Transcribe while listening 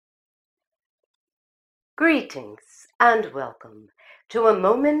Greetings and welcome to a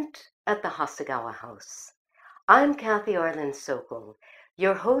moment at the Hasegawa House. I'm Kathy Arlen Sokol,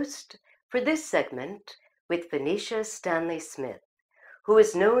 your host for this segment with Venetia Stanley-Smith, who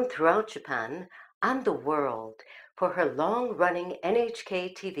is known throughout Japan and the world for her long-running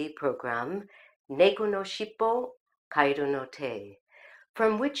NHK TV program, Neko no Shippo, Kaeru no Te,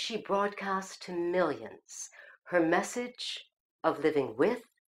 from which she broadcasts to millions her message of living with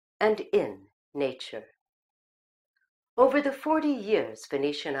and in nature. Over the 40 years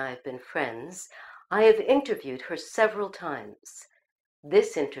Venetia and I have been friends, I have interviewed her several times.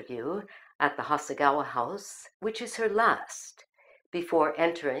 This interview at the Hasegawa House, which is her last, before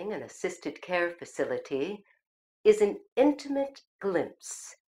entering an assisted care facility, is an intimate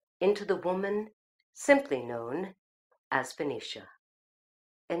glimpse into the woman simply known as Venetia.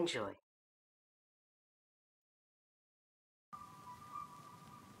 Enjoy.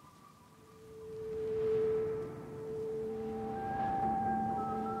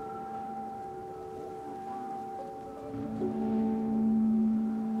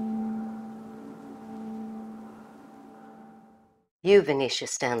 You, Venetia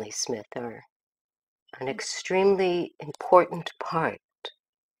Stanley-Smith, are an extremely important part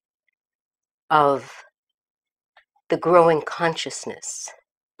of the growing consciousness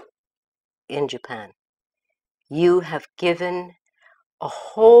in Japan. You have given a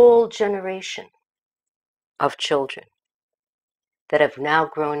whole generation of children that have now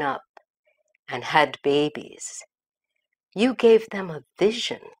grown up and had babies. You gave them a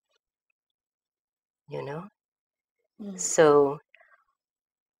vision, you know? So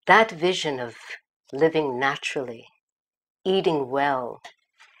that vision of living naturally, eating well,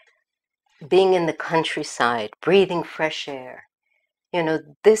 being in the countryside, breathing fresh air, you know,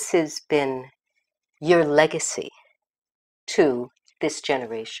 this has been your legacy to this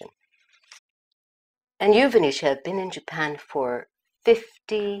generation. And you, Venetia, have been in Japan for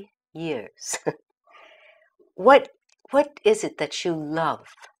 50 years. What is it that you love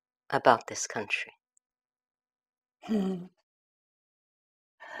about this country?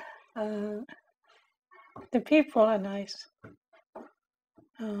 The people are nice.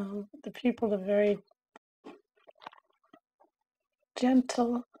 The people are very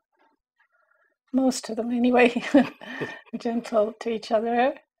gentle, most of them anyway, gentle to each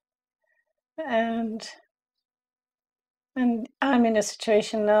other. And I'm in a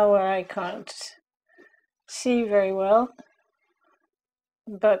situation now where I can't see very well,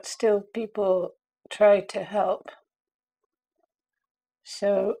 but still people try to help.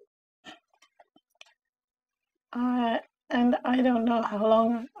 So, and I don't know how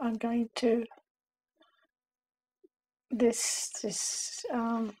long I'm going to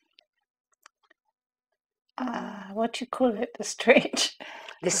what you call it, this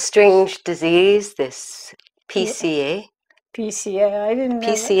strange disease, this PCA. PCA, I didn't know.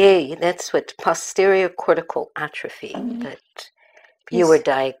 PCA, that's what, posterior cortical atrophy, that you were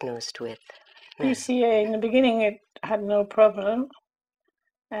diagnosed with. PCA, in the beginning it had no problem,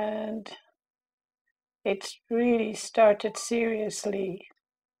 and it's really started seriously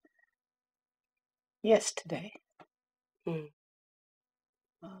yesterday.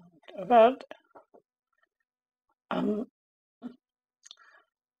 About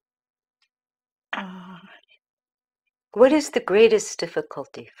what is the greatest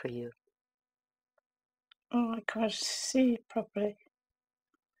difficulty for you? I can't see properly.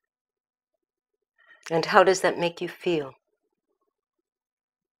 And how does that make you feel?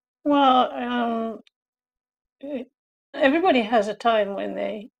 Well, everybody has a time when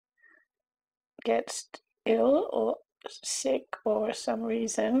they get ill or sick or some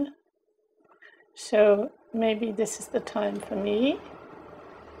reason. So maybe this is the time for me.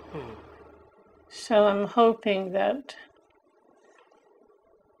 So I'm hoping that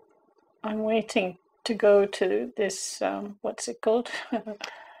I'm waiting to go to this, what's it called? To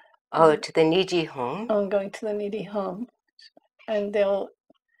the Niji home? I'm going to the Niji home. And they'll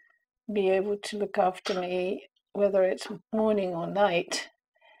be able to look after me, whether it's morning or night.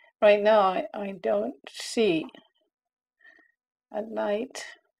 Right now, I don't see at night,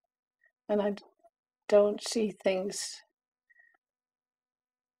 and I don't see things.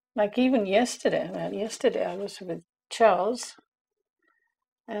 Like even yesterday, I was with Charles,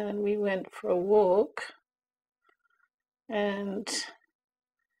 and we went for a walk, and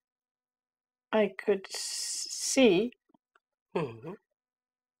I could see,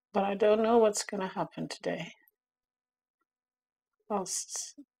 but I don't know what's going to happen today.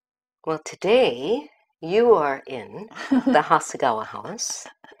 Well, today you are in the Hasegawa house,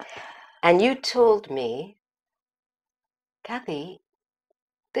 and you told me, Kathy,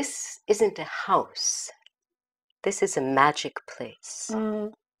 this isn't a house, This is a magic place.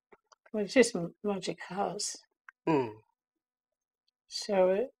 Well, it's just a magic house. Mm.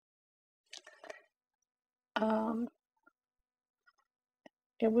 So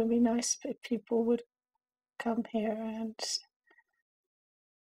it would be nice if people would come here and...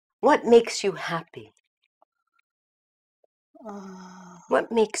 What makes you happy?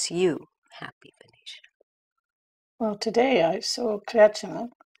 What makes you happy, Venetia? Well, today I saw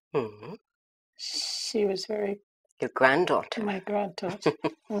Krachana. Mm-hmm. She was very... Your granddaughter. My granddaughter.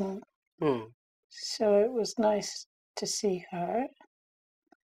 So it was nice to see her.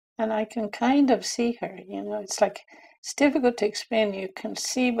 And I can kind of see her, you know. It's like, it's difficult to explain. You can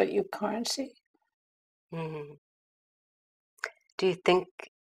see, but you can't see. Mm. Do you think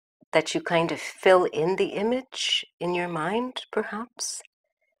that you kind of fill in the image in your mind, perhaps?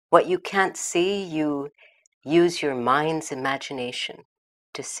 What you can't see, you use your mind's imagination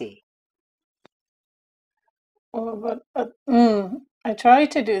to see. Well, but I try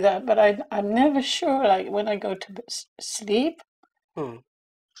to do that, but I'm never sure. Like when I go to sleep, I'm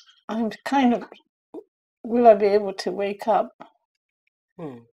kind of, will I be able to wake up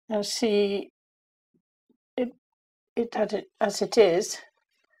and see it as it is?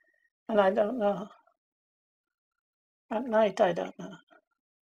 And I don't know. At night, I don't know.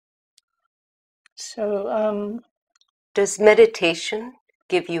 So, does meditation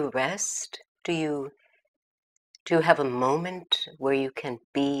give you rest? Do you have a moment where you can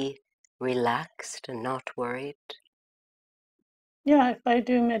be relaxed and not worried? Yeah, if I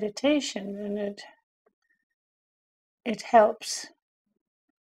do meditation, then it helps.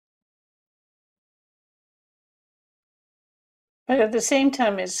 But at the same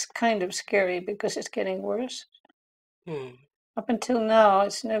time, it's kind of scary because it's getting worse. Up until now,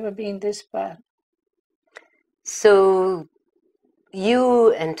 it's never been this bad. So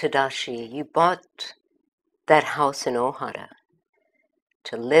you and Tadashi, you bought that house in Ohara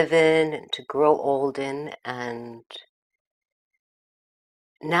to live in and to grow old in, and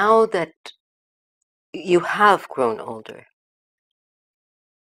now that you have grown older,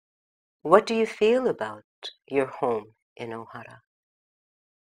 what do you feel about your home in Ohara?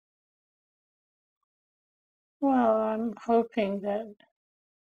 Well, I'm hoping that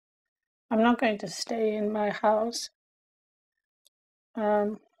I'm not going to stay in my house.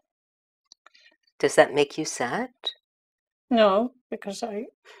 Does that make you sad? No, because I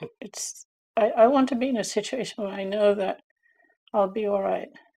want to be in a situation where I know that I'll be all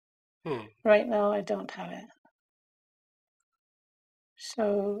right. Right now, I don't have it.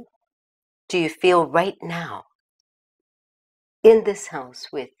 So... Do you feel right now, in this house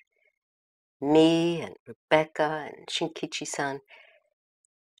with me and Rebecca and Shinkichi-san,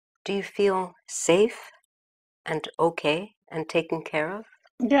 do you feel safe and okay and taken care of?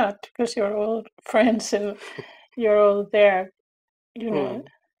 Yeah, because you're all friends and you're all there, you know.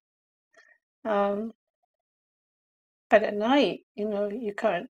 But at night, you know, you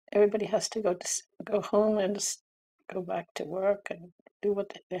can't. Everybody has to go home and go back to work and do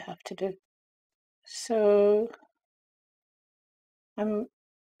what they have to do. So,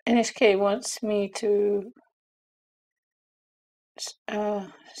 NHK wants me to.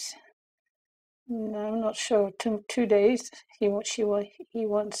 I'm not sure. 2 days. They want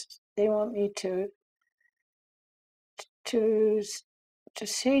me to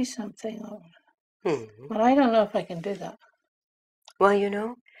say something. But I don't know if I can do that. Well, you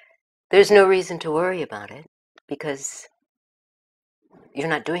know, there's no reason to worry about it because you're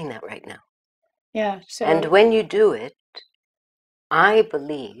not doing that right now. Yeah. So, and when you do it, I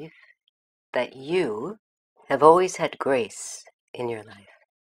believe that you have always had grace in your life.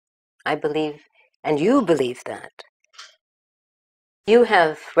 I believe, and you believe that. You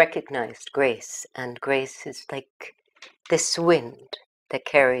have recognized grace, and grace is like this wind that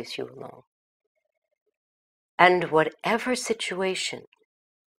carries you along. And whatever situation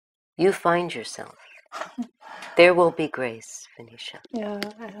you find yourself, there will be grace, Venetia. Yeah,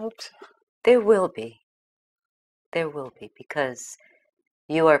 I hope so. There will be. There will be, because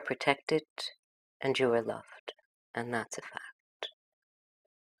you are protected and you are loved, and that's a fact.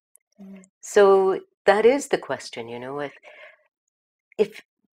 So that is the question, you know, if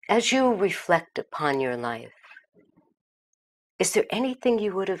as you reflect upon your life, is there anything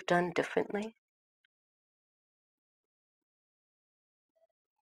you would have done differently?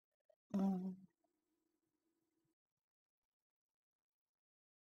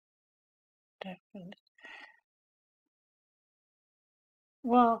 Definitely.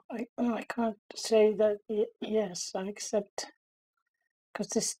 Well, I can't say that yes, I accept,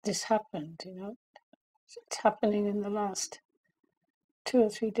 because this happened, you know. It's happening in the last 2 or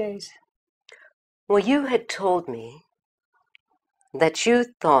 3 days. Well, you had told me that you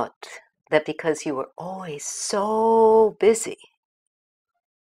thought that because you were always so busy,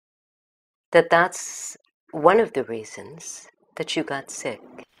 that that's one of the reasons that you got sick.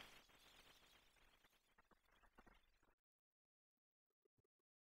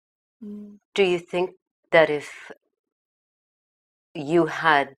 Do you think that if you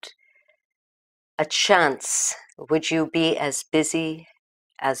had a chance, would you be as busy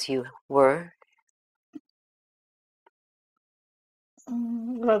as you were?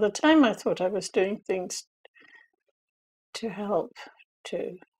 Well, at the time I thought I was doing things to help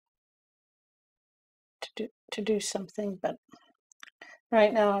to do something, but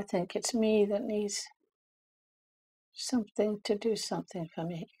right now I think it's me that needs something to do something for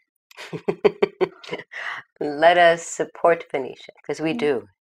me. Let us support Venetia, because we do.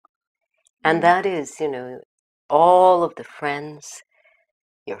 And that is, you know, all of the friends,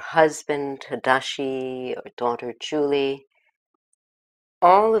 your husband, Hadashi, your daughter, Julie,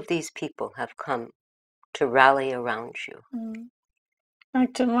 all of these people have come to rally around you.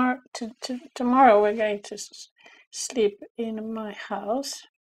 Like tomorrow we're going to sleep in my house.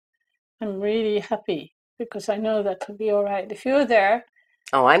 I'm really happy because I know that will be all right. If you're there...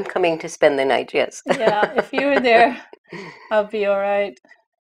 Oh, I'm coming to spend the night, yes. Yeah, if you're there, I'll be all right.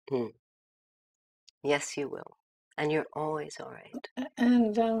 Yes, you will. And you're always all right.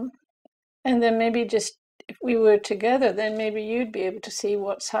 And then maybe just, if we were together, then maybe you'd be able to see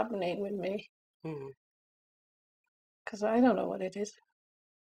what's happening with me. Because I don't know what it is.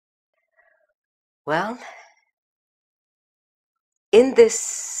 Well, in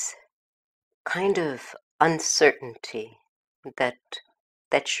this kind of uncertainty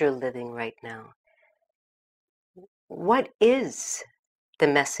that you're living right now, what is the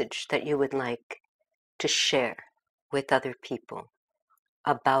message that you would like to share with other people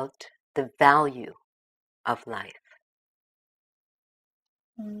about the value of life?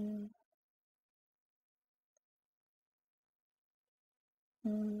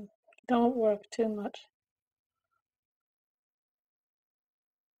 Don't work too much.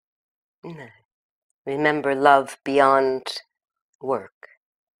 No. Remember love beyond work.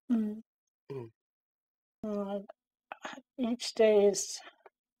 Each day is,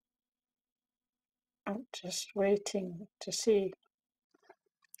 I'm just waiting to see.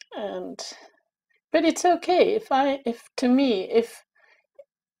 But it's okay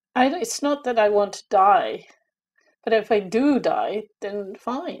it's not that I want to die, but if I do die, then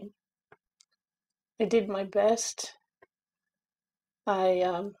fine. I did my best. I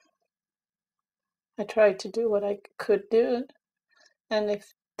tried to do what I could do, and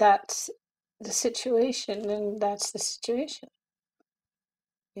if that's the situation, then that's the situation,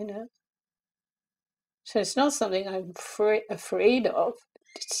 you know. So it's not something I'm afraid of.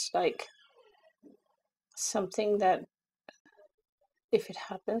 It's like something that if it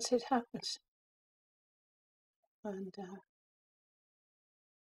happens, it happens. And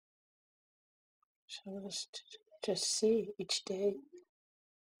so let's just see each day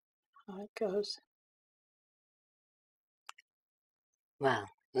how it goes. Well,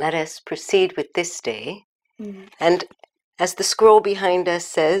 let us proceed with this day. And as the scroll behind us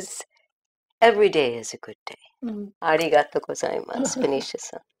says, every day is a good day. Arigatou gozaimasu,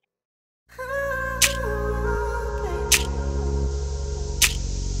 Venetia-san.